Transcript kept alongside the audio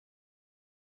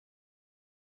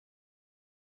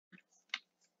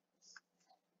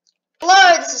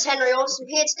Hello, this is Henry Awesome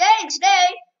here today, and today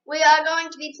we are going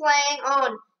to be playing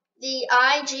on the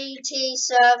IGT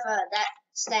server. That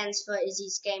stands for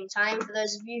Izzy's Game Time, for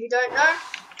those of you who don't know.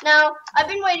 Now, I've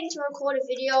been waiting to record a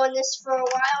video on this for a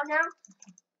while now,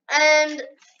 and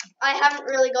I haven't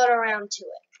really got around to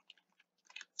it.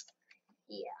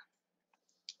 Yeah.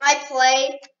 I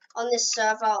play on this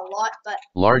server a lot, but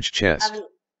large chest, haven't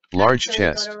large actually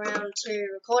chest, got around to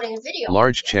recording a video.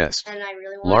 large chest, and I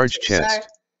really want large to. chest. So,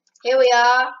 here we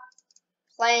are,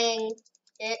 playing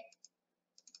it,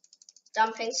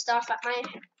 dumping stuff at my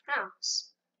house.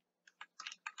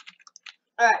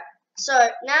 Alright,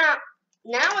 so now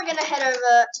we're gonna head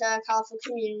over to Colorful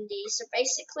Community. So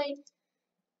basically,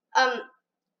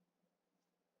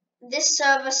 this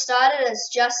server started as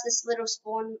just this little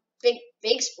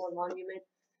big spawn monument,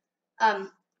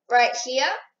 right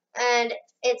here, and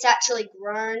it's actually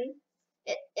grown.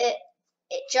 It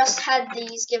just had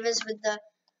these givers with the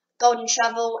golden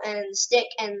shovel and stick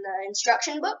and the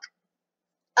instruction book.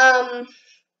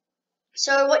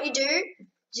 So what you do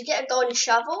is you get a golden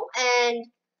shovel and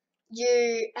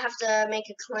you have to make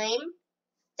a claim.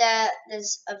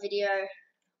 There's a video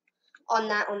on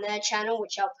that on their channel,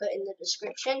 which I'll put in the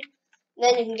description. And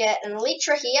then you can get an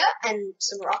elytra here and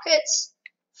some rockets,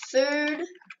 food,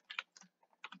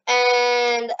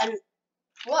 and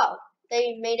whoa,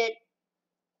 they made it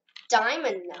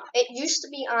diamond now. It used to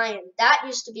be iron. That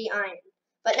used to be iron,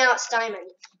 but now it's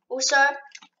diamond. Also,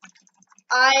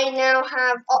 I now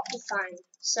have Optifine,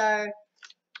 so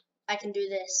I can do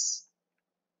this.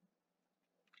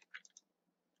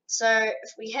 So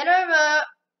if we head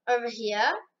over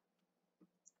here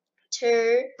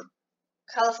to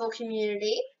Colorful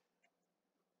Community,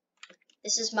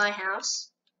 this is my house.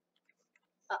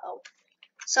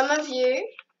 Some of you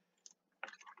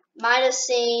might have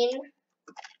seen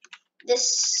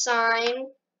this sign,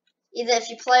 either if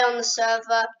you play on the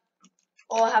server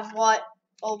or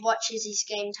watch Izzy's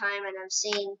Game Time, and I've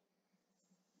seen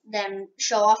them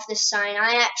show off this sign.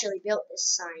 I actually built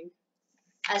this sign,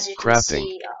 as you can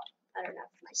see. Oh, I don't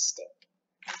have my stick.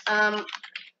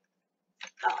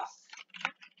 Oh,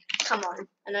 come on.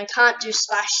 And I can't do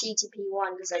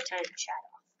 /CTP1 because I turned the chat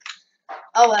off.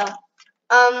 Oh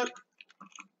well.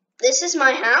 This is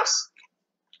my house.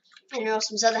 And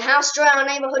Awesome's other house. Join our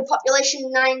neighborhood,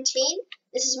 population 19.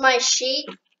 This is my sheep.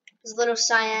 This little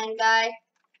cyan guy.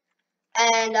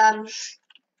 And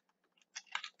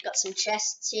got some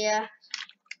chests here.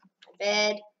 My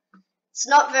bed. It's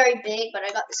not very big, but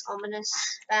I got this ominous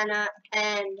banner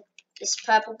and this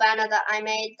purple banner that I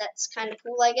made that's kind of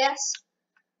cool, I guess.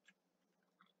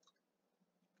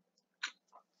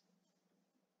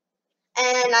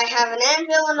 And I have an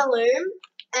anvil and a loom,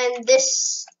 and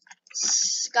this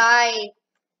sky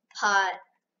part,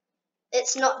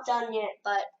 it's not done yet,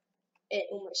 but it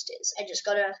almost is. I just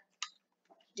gotta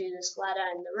do this ladder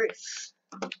and the roof.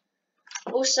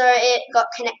 Also, it got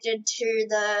connected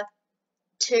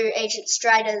to Agent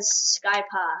Strider's sky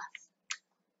path.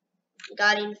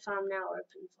 Guardian farm now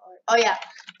open for it. Oh yeah,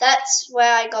 that's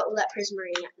where I got all that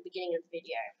prismarine at the beginning of the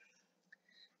video.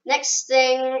 Next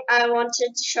thing I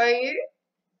wanted to show you,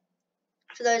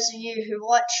 for those of you who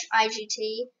watch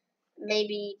IGT,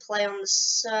 maybe play on the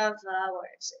server.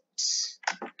 Where is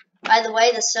it? By the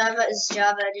way, the server is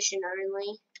Java Edition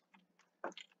only.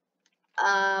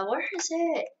 Where is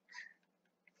it?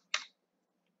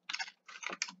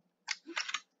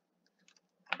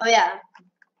 Oh yeah,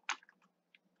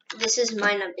 this is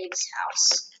Miner Big's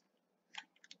house.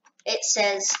 It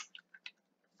says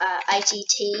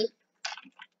IGT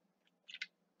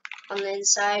on the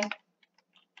inside.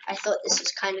 I thought this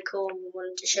was kind of cool and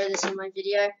wanted to show this in my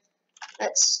video.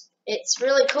 It's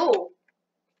really cool.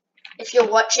 If you're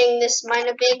watching this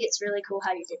Miner Big, it's really cool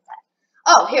how you did that.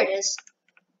 Oh, here it is.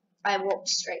 I walked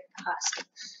straight past it.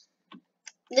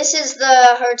 This is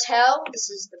the hotel. This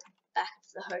is the back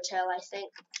of the hotel, I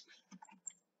think.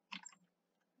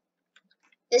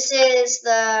 This is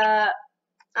the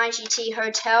IGT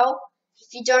hotel.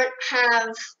 If you don't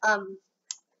have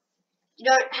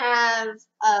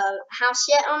a house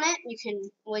yet on it, you can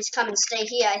always come and stay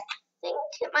here. I think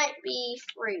it might be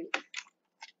free.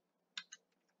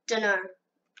 Don't know.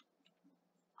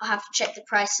 I'll have to check the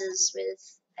prices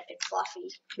with Epic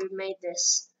Fluffy, who made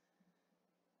this.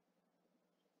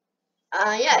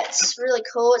 Yeah, it's really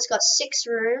cool. It's got 6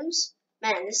 rooms.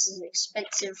 Man, this is an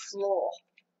expensive floor.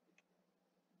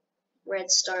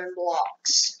 Redstone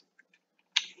blocks.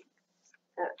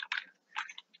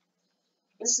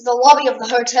 This is the lobby of the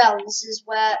hotel. This is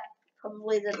where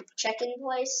probably the check-in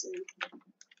place and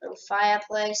little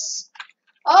fireplace.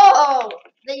 Oh,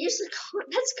 they used the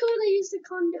that's cool. They used the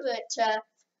conduit to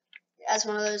It has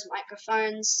one of those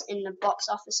microphones in the box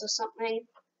office or something.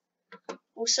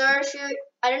 Also,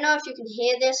 I don't know if you can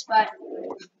hear this, but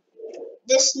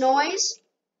this noise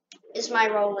is my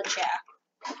roller chair.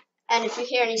 And if you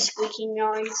hear any squeaking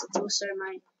noise, it's also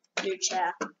my new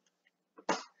chair.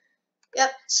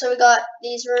 Yep, so we got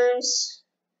these rooms.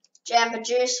 Jamba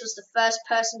Juice was the first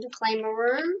person to claim a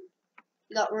room.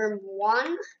 We got room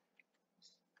 1.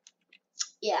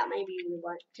 Yeah, maybe we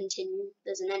won't continue.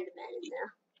 There's an Enderman in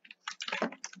there.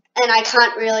 And I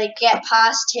can't really get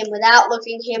past him without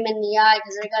looking him in the eye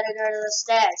because I gotta go to the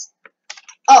stairs.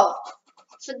 Oh,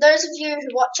 for those of you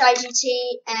who watch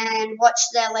IGT and watch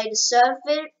their latest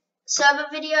server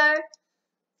video,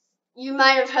 you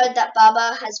might have heard that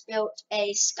Baba has built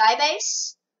a sky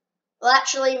base. Well,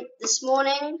 actually, this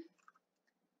morning,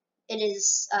 it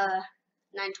is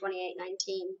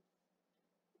 9/28/19,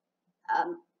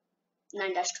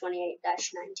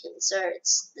 9-28-19, so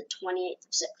it's the 28th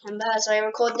of September as I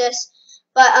record this.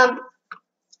 But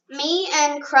me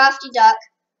and Crafty Duck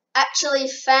actually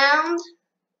found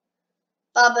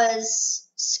Baba's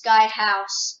sky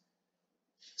house.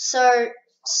 So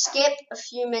skip a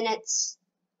few minutes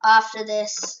after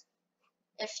this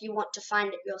if you want to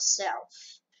find it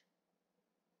yourself.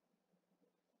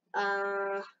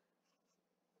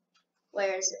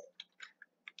 Where is it?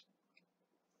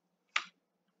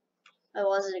 Where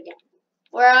was it again?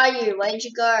 Where are you? Where'd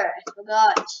you go? I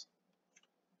forgot.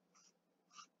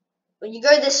 When you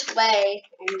go this way,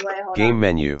 anyway, hold Game on.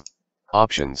 menu.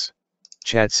 Options.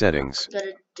 Chat settings.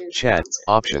 Chat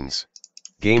options.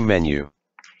 Game menu.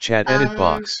 Chat edit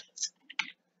box.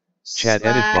 Chat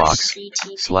edit box.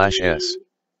 /s.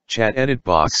 Chat edit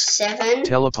box. 7.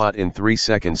 Teleport in 3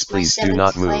 seconds. Please do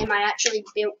not move. Claim. I actually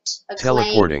built a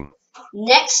Teleporting. claim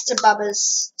next to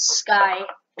Bubba's sky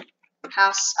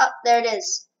house. Oh, there it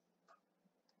is.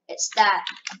 It's that.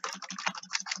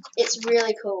 It's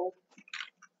really cool.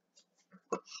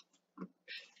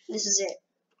 This is it.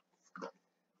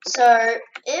 So,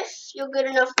 if you're good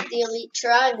enough with the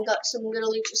Elytra and got some good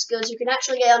Elytra skills, you can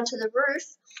actually get onto the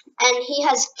roof. And he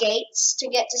has gates to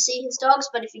get to see his dogs,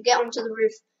 but if you get onto the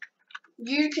roof,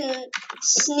 you can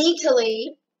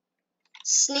sneakily,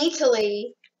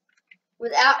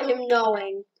 without him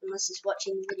knowing, unless he's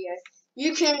watching the video,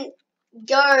 you can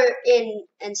go in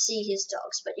and see his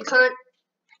dogs, but you can't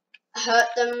hurt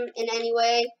them in any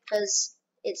way because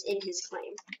it's in his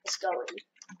claim. Let's go in.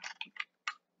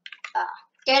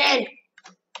 Get in!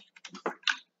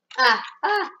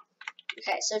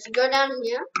 Okay, so if you go down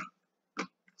here,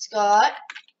 it's got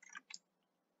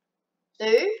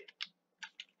boo,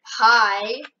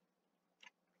 high,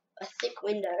 a thick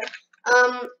window,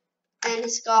 and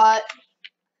it's got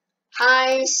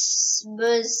high,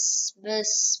 buzz.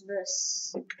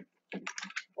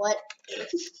 What?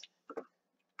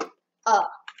 Oh.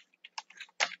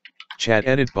 Chat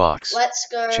edit box. Let's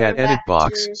go Chat edit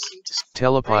box. to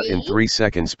Teleport in 3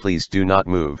 seconds. Please do not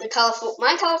move. My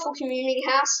colorful community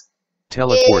house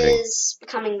Teleporting. is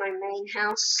becoming my main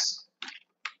house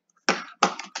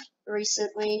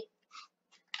recently.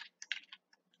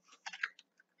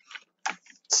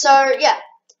 So yeah,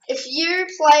 if you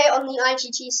play on the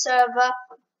IGT server,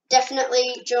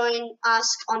 definitely join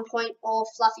Ask On Point or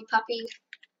Fluffy Puppy.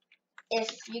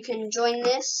 If you can join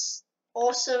this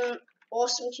awesome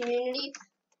community,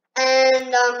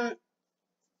 and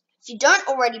if you don't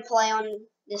already play on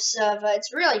this server,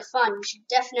 it's really fun. You should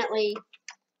definitely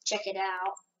check it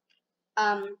out.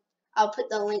 I'll put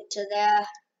the link to their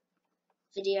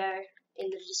video in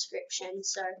the description,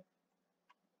 so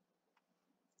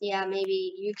yeah,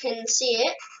 maybe you can see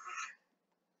it.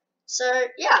 So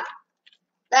yeah,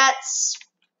 that's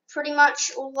pretty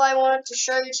much all I wanted to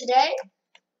show you today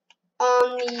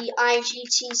on the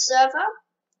IGT server,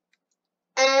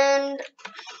 and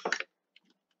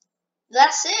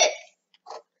that's it.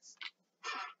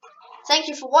 Thank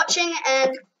you for watching,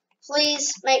 and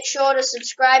please make sure to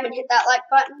subscribe and hit that like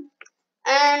button,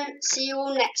 and see you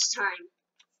all next time.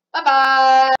 Bye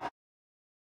bye.